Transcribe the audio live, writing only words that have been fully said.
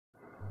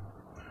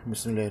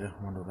বিসমিল্লাহির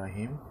রহমানির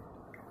রহিম।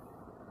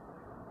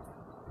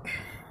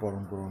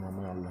 পরম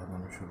করুণাময় আল্লাহর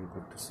নামে শুরু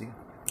করতেছি।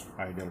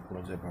 আইডিয়াল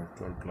কলেজের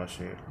ভার্চুয়াল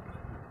ক্লাসে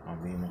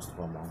আমি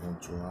মোস্তফা মাহমুদ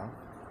জোহা,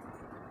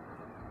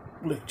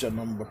 লেকচার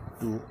নম্বর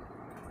 2,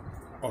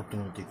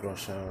 অর্থনৈতিক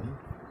রসায়ন।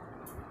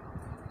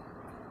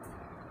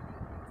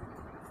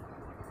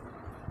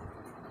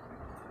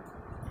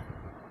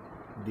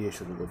 দিয়ে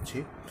শুরু করছি।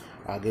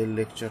 আগের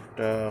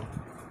লেকচারটা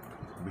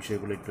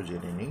বিষয়গুলো একটু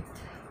জেনে নিই।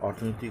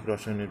 অর্থনৈতিক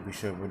রসায়নের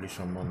বিষয়গুলি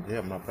সম্বন্ধে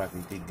আমরা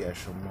প্রাকৃতিক গ্যাস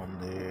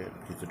সম্বন্ধে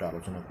কিছুটা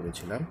আলোচনা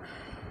করেছিলাম।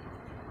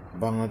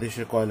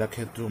 বাংলাদেশের কয়লা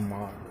ক্ষেত্র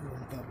মান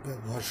তার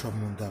ব্যবহার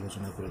সম্বন্ধে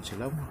আলোচনা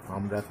করেছিলাম।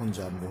 আমরা এখন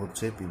জানবো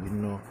হচ্ছে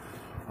বিভিন্ন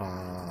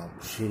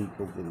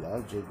শিল্পগুলা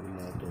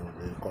যেগুলো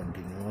তোমাদের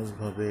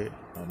কন্টিনিউয়াসভাবে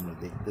আমরা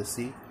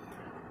দেখতেছি,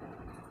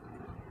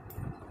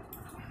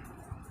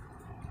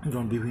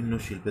 যেমন বিভিন্ন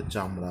শিল্পের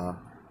চামড়া,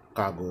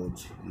 কাগজ,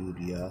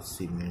 ইউরিয়া,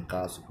 সিমেন্ট,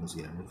 কাঁচ,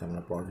 সিরামিক।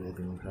 আমরা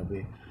পর্যায়ক্রমিকভাবে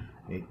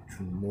এই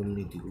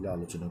মূলনীতিগুলো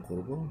আলোচনা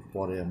করব।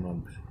 পরে আমরা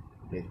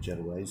লেকচার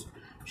ওয়াইজ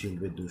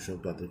শিল্পের দূষক,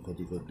 তাদের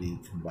ক্ষতিকর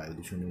দিক, বায়ু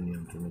দূষণের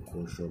নিয়ন্ত্রণের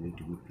কৌশল,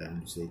 ইটিভি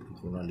প্ল্যান্ট, সেফটি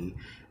প্রণালী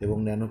এবং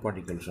ন্যানো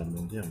পার্টিকেল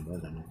সম্বন্ধে আমরা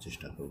জানার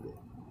চেষ্টা করব।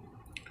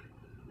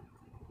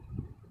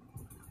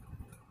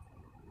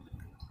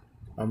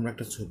 আমরা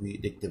একটা ছবি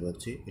দেখতে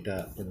পাচ্ছি, এটা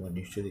তোমরা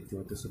নিশ্চয়ই দেখতে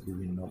পাচ্ছ।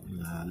 বিভিন্ন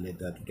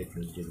লেদার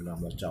টেকনোলজি যেগুলো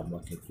আমরা চামড়া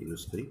ক্ষেত্রে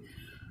ইউজ করি,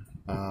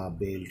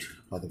 বেল্ট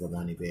অথবা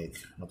মানি ব্যাগ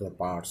অথবা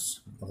পার্টস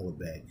অথবা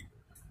ব্যাগ,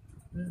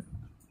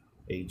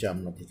 এই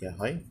চামড়া থেকে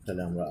হয়।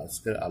 তাহলে আমরা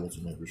আজকের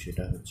আলোচনার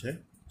বিষয়টা হচ্ছে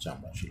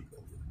চামড়া শিল্প।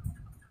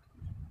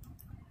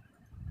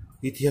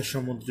 ইতিহাস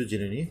সম্বন্ধে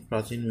জেনে নিই।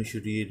 প্রাচীন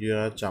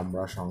মিশরীয়রা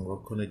চামড়া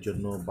সংরক্ষণের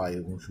জন্য বায়ু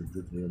এবং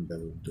সূর্যকিরণ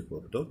ব্যবহৃত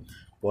করত।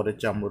 পরে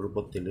চামড়ার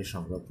উপর তেলের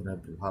সংরক্ষণের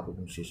প্রভাব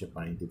এবং শেষে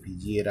পানিতে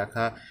ভিজিয়ে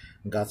রাখা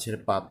গাছের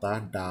পাতা,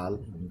 ডাল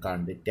এবং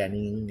কাণ্ডে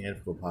ট্যানিংয়ের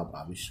প্রভাব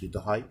আবিষ্কৃত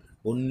হয়।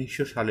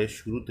 1900 সালের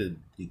শুরুতের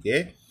দিকে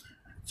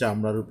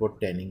চামড়ার উপর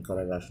ট্যানিং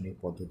করার রাসায়নিক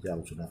পদ্ধতি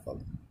আলোচনা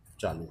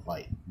চালু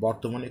হয়।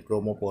 বর্তমানে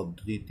ক্রম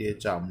পদ্ধতিতে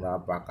চামড়া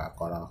পাকা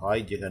করা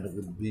হয়, যেখানে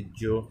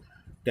উদ্ভিজ্জ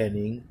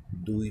ট্যানিং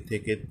 2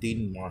 থেকে 3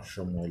 মাস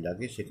সময়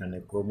লাগে, সেখানে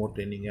ক্রোমো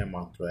ট্যানিংয়ে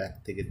মাত্র 1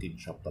 থেকে 3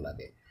 সপ্তাহ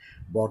লাগে।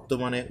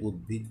 বর্তমানে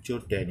উদ্ভিজ্জ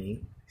ট্যানিং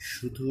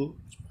শুধু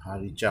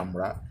ভারী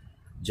চামড়া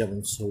যেমন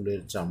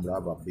সোলের চামড়া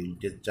বা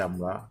বেল্টের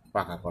চামড়া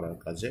পাকা করার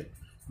কাজে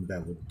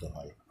ব্যবহৃত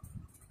হয়।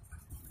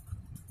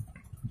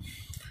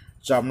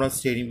 চামড়ার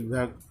শ্রেণী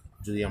বিভাগ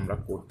যদি আমরা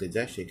করতে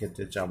যাই,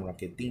 সেক্ষেত্রে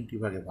চামড়াকে 3টি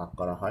ভাগে ভাগ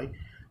করা হয়।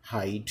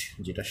 হাইড,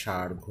 যেটা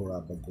ষাঁড়, ঘোড়া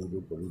বা গরু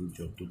প্রভৃতি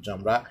জন্তুর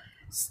চামড়া।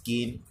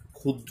 স্কিন,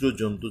 ক্ষুদ্র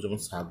জন্তু যেমন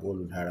ছাগল,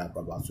 ভেড়া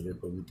বা বাছুরের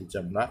প্রভৃতি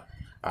চামড়া।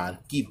 আর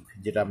কিপ,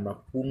 যেটা আমরা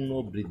পূর্ণ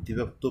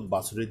বৃদ্ধিপ্রাপ্ত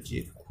বাছুরের যে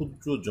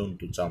ক্ষুদ্র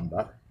জন্তু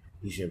চামড়া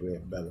হিসেবে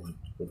ব্যবহার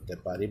করতে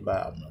পারি বা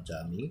আমরা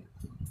জানি।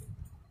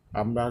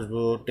 আমরা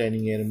আসবো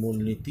ট্যানিংয়ের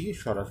মূলনীতি,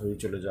 সরাসরি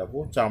চলে যাব।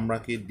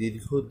 চামড়াকে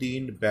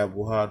দীর্ঘদিন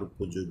ব্যবহার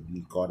উপযোগী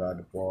করার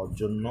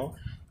জন্য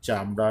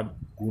চামড়ার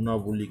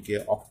গুণাবলীকে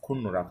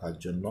অক্ষুণ্ণ রাখার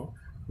জন্য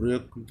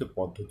প্রয়োগকৃত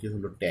পদ্ধতি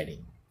হলো ট্যানিং।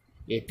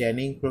 এই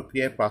ট্যানিং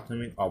প্রক্রিয়ায়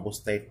প্রাথমিক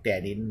অবস্থায়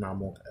ট্যানিন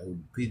নামক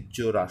উদ্ভিজ্জ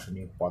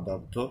রাসায়নিক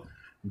পদার্থ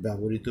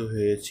ব্যবহৃত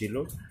হয়েছিল।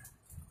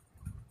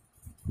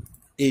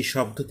 এই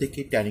শব্দ থেকে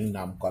ট্যানিং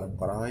নামকরণ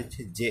করা হয়েছে।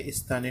 যে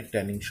স্থানে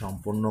ট্যানিং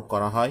সম্পন্ন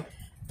করা হয়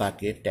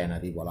তাকে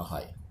ট্যানারি বলা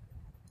হয়।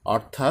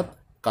 অর্থাৎ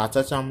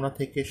কাঁচা চামড়া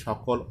থেকে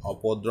সকল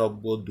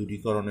অপদ্রব্য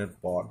দূরীকরণের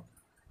পর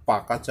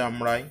পাকা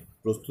চামড়ায়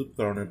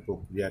প্রস্তুতকরণের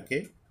প্রক্রিয়াকে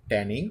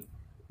ট্যানিং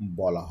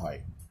বলা হয়।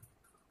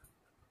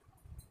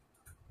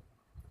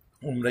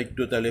 আমরা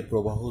একটু তাহলে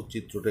প্রবাহ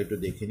চিত্রটা একটু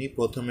দেখে নিই।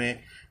 প্রথমে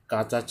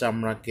কাঁচা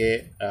চামড়াকে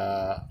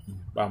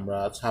আমরা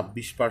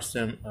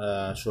 26%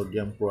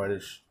 সোডিয়াম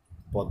ক্লোরাইড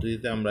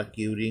পদ্ধতিতে আমরা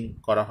কিউরিং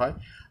করা হয়,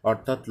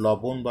 অর্থাৎ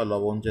লবণ বা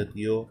লবণ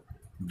জাতীয়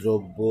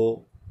দ্রব্য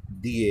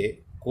দিয়ে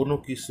কোনো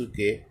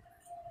কিছুকে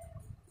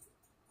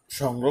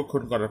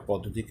সংরক্ষণ করার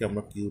পদ্ধতিকে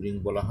আমরা কিউরিং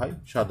বলা হয়।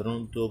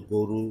 সাধারণত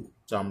গরু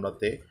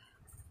চামড়াতে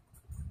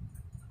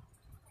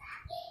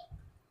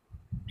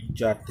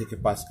 4 থেকে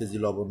 5 কেজি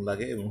লবণ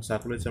লাগে এবং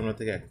ছাগলের চামড়া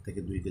থেকে 1 থেকে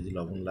 2 কেজি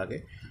লবণ লাগে।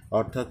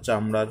 অর্থাৎ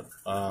চামড়ার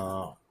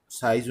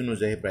সাইজ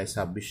অনুযায়ী প্রায়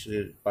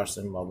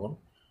 26% লবণ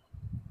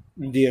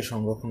দিয়ে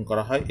সংরক্ষণ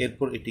করা হয়।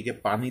 এরপর এটিকে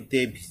পানিতে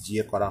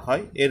ভিজিয়ে করা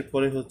হয়।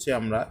 এরপরে হচ্ছে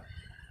আমরা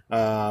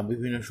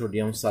বিভিন্ন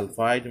সোডিয়াম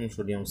সালফাইড এবং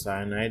সোডিয়াম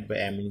সায়ানাইড বা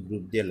অ্যামিন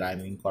গ্রুপ দিয়ে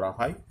লাইমিং করা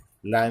হয়।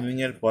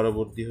 লাইমিংয়ের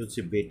পরবর্তী হচ্ছে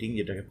বেটিং,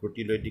 যেটাকে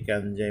প্রোটিওলাইটিক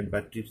এনজাইম বা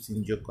ট্রিপসিন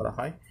যোগ করা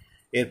হয়।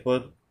 এরপর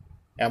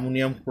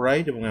অ্যামোনিয়াম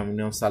ক্লোরাইড এবং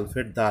অ্যামোনিয়াম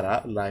সালফেট দ্বারা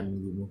লাইমিং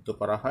বিমুক্ত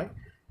করা হয়।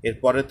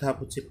 এরপরের ধাপ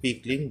হচ্ছে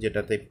পিকলিং,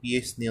 যেটাতে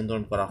পিএইচ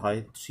নিয়ন্ত্রণ করা হয়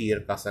 3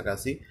 এর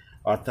কাছাকাছি,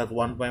 অর্থাৎ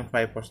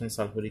 1.5%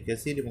 সালফুরিক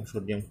অ্যাসিড এবং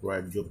সোডিয়াম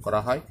ক্লোরাইড যোগ করা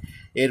হয়।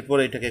 এরপর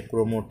এটাকে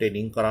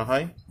ক্রোমোটেনিং করা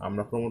হয়।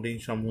 আমরা ক্রোমোটেনিং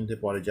সম্বন্ধে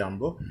পরে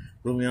জানবো।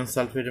 ক্রোমিয়াম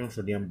সালফেট এবং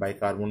সোডিয়াম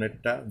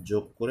বাইকার্বনেটটা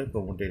যোগ করে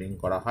ক্রোমোটেনিং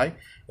করা হয়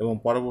এবং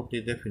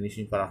পরবর্তীতে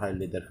ফিনিশিং করা হয়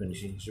লেদার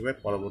ফিনিশিং হিসেবে।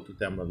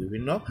 পরবর্তীতে আমরা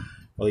বিভিন্ন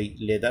ওই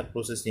লেদার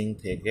প্রসেসিং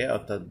থেকে,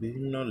 অর্থাৎ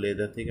বিভিন্ন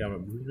লেদার থেকে আমরা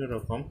বিভিন্ন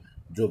রকম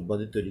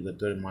দ্রব্যাদি তৈরি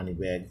করতে পারি। মানি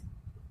ব্যাগ,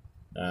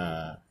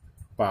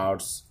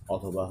 পার্টস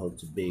অথবা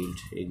হচ্ছে বেল্ট,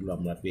 এগুলো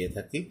আমরা পেয়ে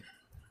থাকি।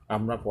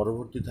 আমরা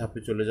পরবর্তী ধাপে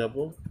চলে যাব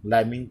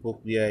লাইমিং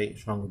প্রক্রিয়ায়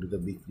সংঘটিত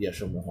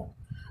বিক্রিয়াসমূহ।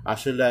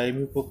 আসলে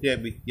লাইমিং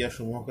প্রক্রিয়ায়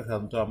বিক্রিয়াসমূহকে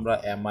সাধারণত আমরা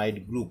অ্যামাইড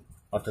গ্রুপ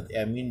অর্থাৎ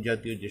অ্যামিন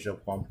জাতীয় যেসব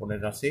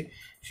কম্পোনেন্ট আছে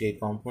সেই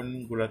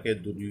কম্পোনেন্টগুলোকে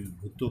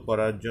দূরীভূত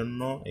করার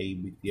জন্য এই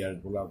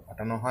বিক্রিয়াগুলো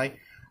ঘটানো হয়।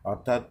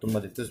 অর্থাৎ তোমরা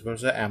দেখতে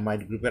পাচ্ছ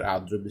অ্যামাইড গ্রুপের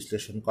আর্দ্র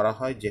বিশ্লেষণ করা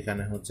হয়,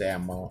 যেখানে হচ্ছে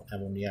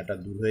অ্যামোনিয়াটা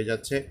দূর হয়ে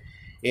যাচ্ছে।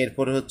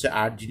 এরপরে হচ্ছে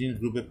আর্জিনিন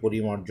গ্রুপে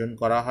পরিমার্জন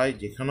করা হয়,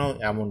 যেখানেও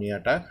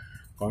অ্যামোনিয়াটা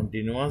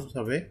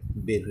কন্টিনিউয়াসভাবে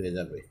বের হয়ে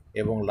যাবে।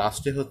 এবং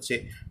লাস্টে হচ্ছে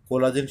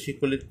কোলাজেন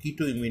শিকলের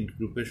কিটো ইমিড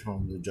গ্রুপের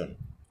সংযোজন।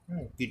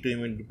 কিটো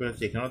ইমিড গ্রুপের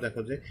হচ্ছে এখানেও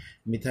দেখো যে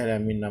মিথাইল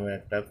অ্যামিন নামের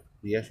একটা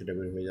ক্রিয়া সেটা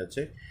বের হয়ে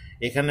যাচ্ছে।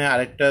 এখানে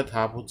আরেকটা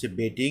ধাপ হচ্ছে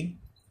বেটিং,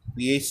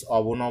 পিএইচ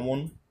অবনমন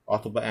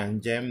অথবা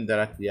এনজাইম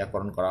দ্বারা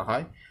ক্রিয়াকরণ করা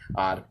হয়।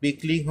 আর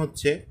পিকলিং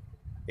হচ্ছে,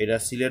 এটা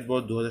সিলেট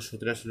বোর্ড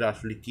 2017 সালে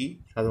আসলে কি,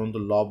 সাধারণত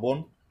লবণ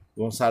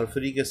এবং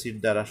সালফিউরিক অ্যাসিড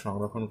দ্বারা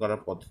সংরক্ষণ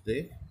করার পদ্ধতিতে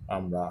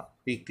আমরা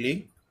পিকলিং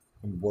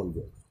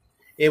বলবো।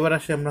 এবার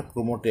আসে আমরা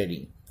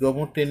ক্রোমোটেনিং।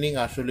 ক্রোমোটেনিং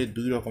আসলে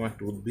দুই রকম,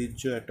 একটা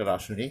উদ্ভিজ্জ একটা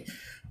রাসায়নিক।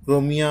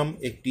 ক্রোমিয়াম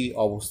একটি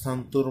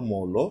অবস্থান্তর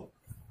মৌল,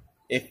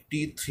 একটি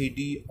 3D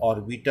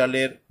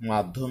অরবিটালের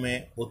মাধ্যমে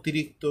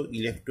অতিরিক্ত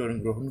ইলেকট্রন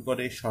গ্রহণ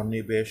করে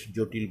সন্নিবেশ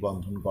জটিল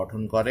বন্ধন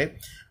গঠন করে।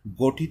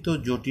 গঠিত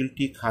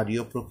জটিলটি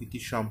ক্ষারীয় প্রকৃতি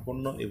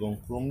সম্পন্ন এবং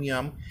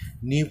ক্রোমিয়াম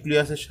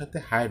নিউক্লিয়াসের সাথে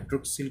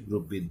হাইড্রোক্সিল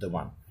গ্রুপ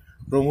বিদ্যমান।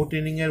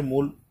 ক্রোমোটেনিংয়ের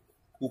মূল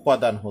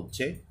উপাদান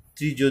হচ্ছে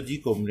ত্রিযোজী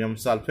ক্রোমিয়াম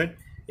সালফেট।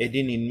 এটি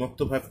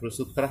নিম্নোক্তভাবে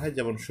প্রস্তুত করা হয়,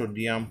 যেমন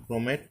সোডিয়াম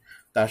ক্রোমেট,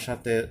 তার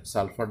সাথে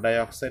সালফার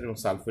ডাইঅক্সাইড এবং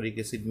সালফারিক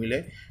অ্যাসিড মিলে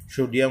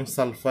সোডিয়াম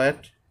সালফাইড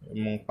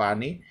এবং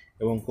পানি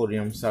এবং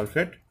ক্রোমিয়াম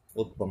সালফেট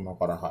উৎপন্ন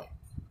করা হয়।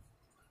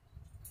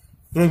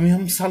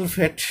 ক্রোমিয়াম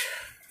সালফেট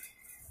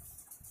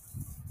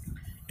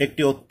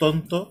একটি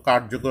অত্যন্ত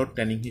কার্যকর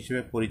ট্যানিং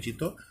হিসেবে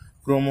পরিচিত।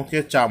 ক্রোমোকে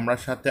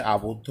চামড়ার সাথে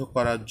আবদ্ধ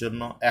করার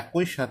জন্য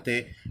একই সাথে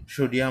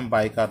সোডিয়াম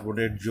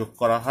বাইকার্বনেট যোগ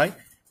করা হয়।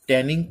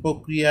 ট্যানিং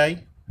প্রক্রিয়ায়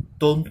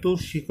তন্তুর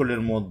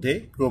শিকলের মধ্যে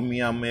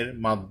ক্রোমিয়ামের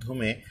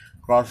মাধ্যমে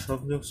ক্রস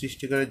সংযোগ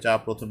সৃষ্টি করে, যা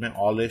প্রথমে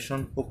অলেশন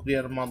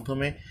প্রক্রিয়ার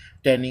মাধ্যমে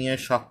ট্যানিংয়ের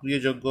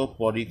সক্রিয়যোগ্য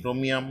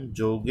পলিক্রোমিয়াম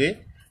যৌগে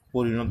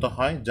পরিণত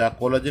হয়, যা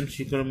কোলাজেন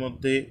শিকলের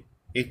মধ্যে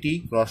এটি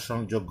ক্রস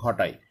সংযোগ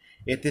ঘটায়।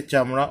 এতে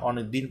চামড়া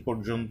অনেকদিন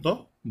পর্যন্ত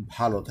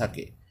ভালো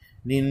থাকে।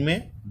 নিম্নে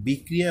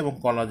বিক্রিয়া এবং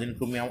কোলাজেন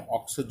ক্রোমিয়াম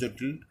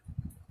অক্সোজটিল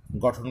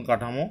গঠন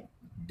কাঠামো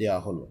দেওয়া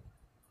হলো।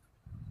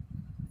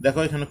 দেখো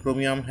এখানে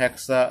ক্রোমিয়াম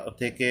হেক্সা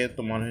থেকে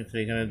তোমার হচ্ছে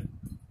এখানে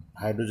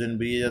হাইড্রোজেন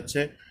বেরিয়ে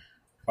যাচ্ছে,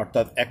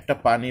 অর্থাৎ একটা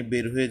পানি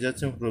বের হয়ে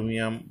যাচ্ছে,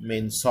 ক্রোমিয়াম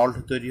মেইন সল্ট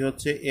তৈরি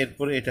হচ্ছে।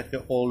 এরপরে এটাকে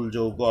অল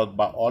যৌগ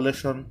বা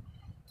অলেশন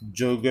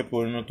যৌগে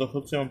পরিণত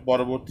হচ্ছে এবং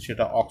পরবর্তী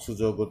সেটা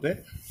অক্সযৌগতে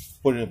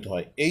পরিণত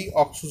হয়। এই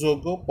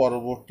অক্সযৌগ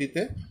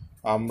পরবর্তীতে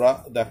আমরা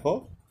দেখো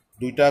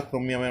দুইটা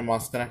ক্রোমিয়ামের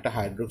মাঝখানে একটা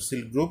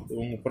হাইড্রোক্সিল গ্রুপ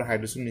এবং উপরে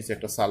হাইড্রোক্সিল নিচে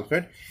একটা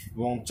সালফেট,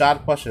 এবং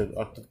চারপাশের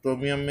অর্থাৎ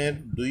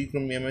দুই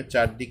ক্রোমিয়ামের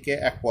চারদিকে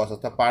অ্যাকোয়াস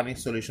অর্থাৎ পানি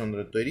সলিউশন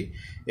দ্বারা তৈরি,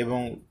 এবং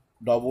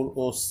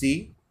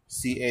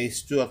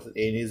CH2 অর্থাৎ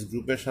NH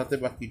গ্রুপের সাথে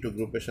বা কিটো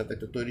গ্রুপের সাথে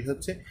একটা তৈরি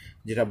হচ্ছে,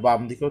 যেটা বাম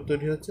দিকেও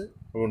তৈরি হচ্ছে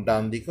এবং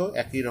ডান দিকেও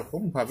একই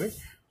রকমভাবে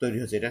তৈরি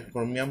হচ্ছে। এটা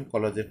ক্রোমিয়াম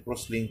কোলাজেন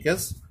ক্রস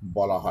লিঙ্কেজ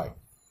বলা হয়।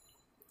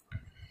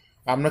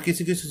 আমরা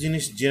কিছু কিছু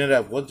জিনিস জেনে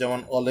রাখবো, যেমন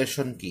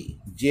অলেশন কি,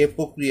 যে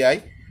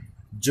প্রক্রিয়ায়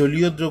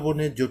জলীয়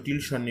দ্রবণের জটিল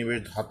সন্নিবেশ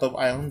ধাতব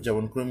আয়ন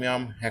যেমন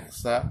ক্রোমিয়াম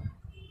হেক্সা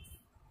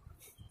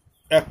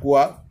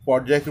অ্যাকোয়া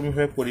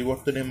পর্যায়ক্রমিকভাবে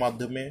পরিবর্তনের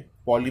মাধ্যমে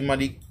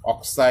পলিমারিক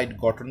অক্সাইড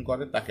গঠন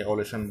করে, তাকে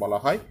অলেশন বলা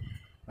হয়।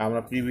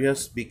 আমরা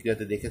প্রিভিয়াস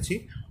বিক্রিয়াতে দেখেছি।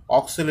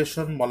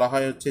 অক্সিলেশন বলা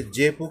হয় হচ্ছে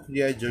যে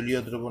প্রক্রিয়ায় জলীয়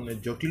দ্রবণের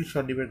জটিল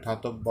সন্নিবেশ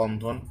ধাতব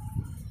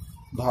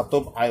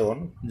আয়ন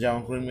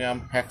যেমন ক্রোমিয়াম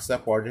হেক্সা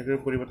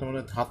পর্যায়ক্রমিক পরিবর্তন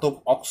মানে ধাতব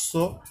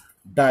অক্সো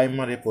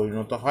ডাইমারে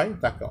পরিণত হয়,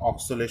 তাকে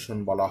অক্সিলেশন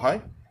বলা হয়।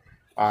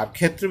 আর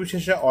ক্ষেত্র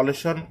বিশেষে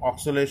অলেশন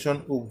অক্সিলেশন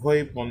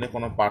উভয় মধ্যে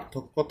কোনো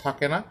পার্থক্য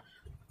থাকে না,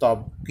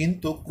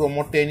 কিন্তু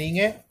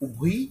ক্রোমোটেনিংয়ে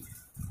উভয়ই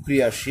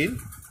ক্রিয়াশীল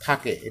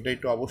থাকে। এটা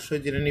একটু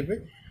অবশ্যই জেনে নিবে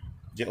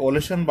যে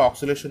অলেশন বা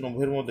অক্সিলেশন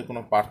উভয়ের মধ্যে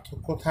কোনো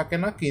পার্থক্য থাকে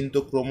না, কিন্তু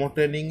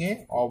ক্রোমোটেনিংয়ে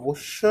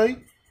অবশ্যই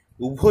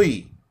উভয়ই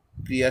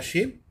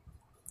ক্রিয়াশীল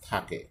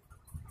থাকে।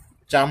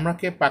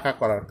 চামড়াকে পাকা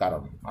করার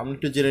কারণ আমরা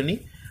একটু জেনে নিই।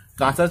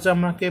 কাঁচা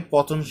চামড়াকে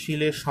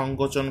পচনশীলের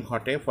সংকোচন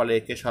ঘটে, ফলে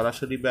একে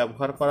সরাসরি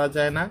ব্যবহার করা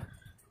যায় না।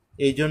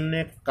 এই জন্যে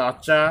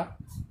কাঁচা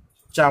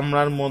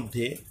চামড়ার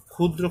মধ্যে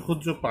ক্ষুদ্র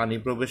ক্ষুদ্র পানি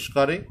প্রবেশ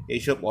করে।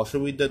 এইসব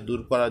অসুবিধা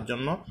দূর করার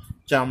জন্য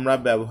চামড়া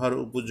ব্যবহার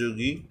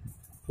উপযোগী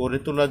করে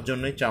তোলার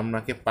জন্যই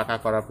চামড়াকে পাকা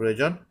করা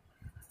প্রয়োজন।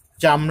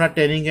 চামড়া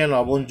ট্যানিংয়ে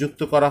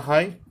লবণযুক্ত করা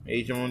হয়,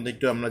 এই সম্বন্ধে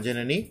একটু আমরা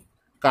জেনে নিই।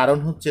 কারণ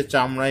হচ্ছে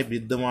চামড়ায়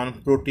বিদ্যমান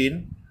প্রোটিন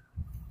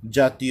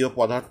জাতীয়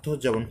পদার্থ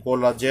যেমন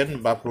কোলাজেন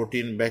বা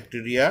প্রোটিন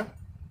ব্যাকটেরিয়া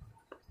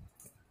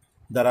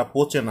দ্বারা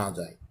পচে না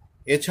যায়।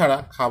 এছাড়া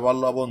খাবার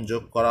লবণ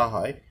যোগ করা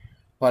হয়,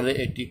 ফলে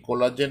একটি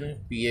কোলাজেনের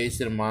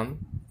পিএইচের মান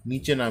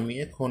নিচে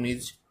নামিয়ে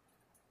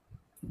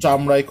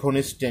চামড়ায়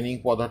খনিজ ট্যানিং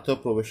পদার্থ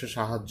প্রবেশে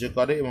সাহায্য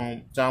করে এবং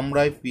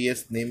চামড়ায়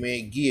পিএইচ নেমে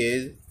গিয়ে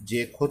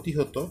যে ক্ষতি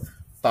হতো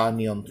তা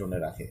নিয়ন্ত্রণে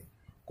রাখে।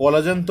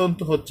 কোলাজেন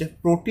তন্তু হচ্ছে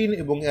প্রোটিন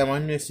এবং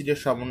অ্যামাইনো অ্যাসিডের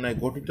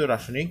সমন্বয়ে গঠিত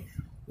রাসায়নিক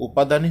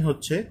উপাদানই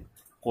হচ্ছে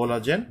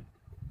কোলাজেন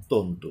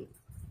তন্তু।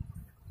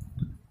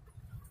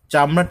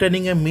 চামড়া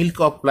ট্যানিংয়ে মিল্ক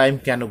অফ লাইম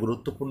কেন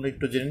গুরুত্বপূর্ণ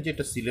একটু জেনে নিচ্ছি।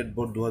 এটা সিলেট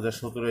বোর্ড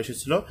 2017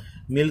 এসেছিল।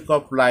 মিল্ক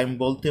অফ লাইম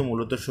বলতে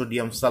মূলত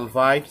সোডিয়াম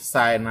সালফাইড,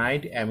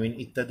 সায়ানাইড, অ্যামিন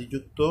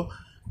ইত্যাদিযুক্ত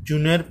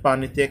চুনের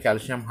পানিতে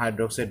ক্যালসিয়াম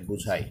হাইড্রোক্সাইড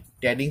বোঝায়।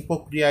 ট্যানিং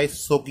প্রক্রিয়ায়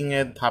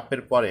সোকিংয়ের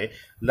ধাপের পরে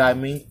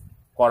লাইমিং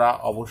করা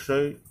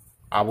অবশ্যই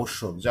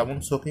আবশ্যক, যেমন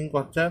সোকিং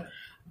করছে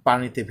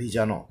পানিতে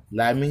ভিজানো।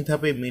 লাইমিং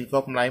ধাপে মিল্ক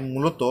অফ লাইম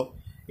মূলত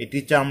এটি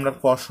চামড়ার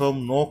পশম,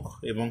 নখ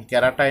এবং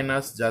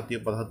ক্যারাটাইনাস জাতীয়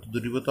পদার্থ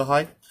দূরীভূত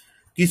হয়।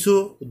 কিছু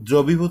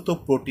দ্রবীভূত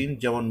প্রোটিন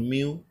যেমন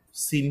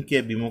মিউসিনকে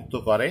বিমুক্ত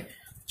করে,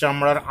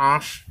 চামড়ার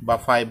আঁশ বা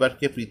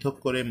ফাইবারকে পৃথক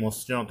করে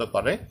মসৃণতা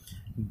করে,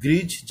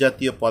 গ্রিজ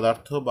জাতীয়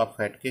পদার্থ বা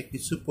ফ্যাটকে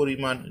কিছু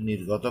পরিমাণ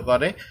নির্গত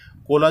করে,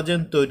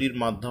 কোলাজেন তৈরির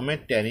মাধ্যমে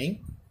ট্যানিং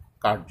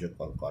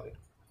কার্যকর করে।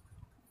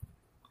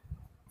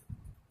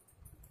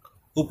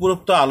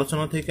 উপরোক্ত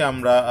আলোচনা থেকে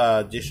আমরা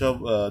যেসব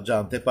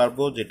জানতে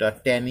পারবো, যেটা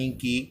ট্যানিং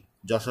কি,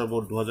 যশোর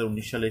বোর্ড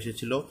 2019 সালে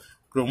এসেছিল।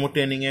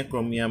 ক্রোমোট্যানিংয়ে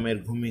ক্রোমিয়ামের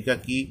ভূমিকা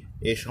কি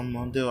এ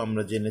সম্বন্ধেও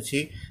আমরা জেনেছি।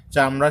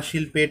 চামড়া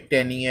শিল্পে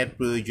ট্যানিংয়ের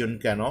প্রয়োজন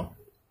কেন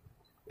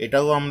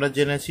এটাও আমরা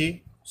জেনেছি।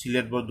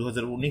 সিলেট বোর্ড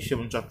 2019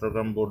 এবং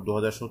চট্টগ্রাম বোর্ড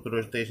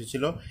 2017-তে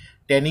এসেছিল।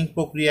 ট্যানিং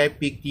প্রক্রিয়ায়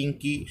পিকিং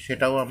কি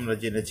সেটাও আমরা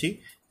জেনেছি।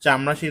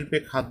 চামড়া শিল্পে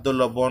খাদ্য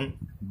লবণ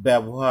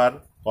ব্যবহার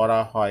করা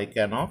হয়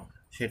কেন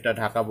সেটা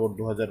ঢাকা বোর্ড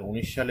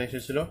 2019 সালে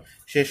এসেছিল,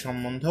 সে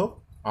সম্বন্ধেও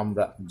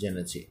আমরা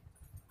জেনেছি।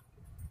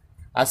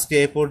 আজকে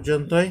এ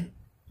পর্যন্তই।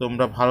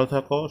 তোমরা ভালো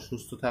থাকো,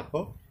 সুস্থ থাকো,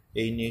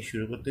 এই নিয়ে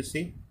শুরু করতেছি।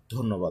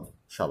 ধন্যবাদ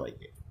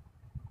সবাইকে।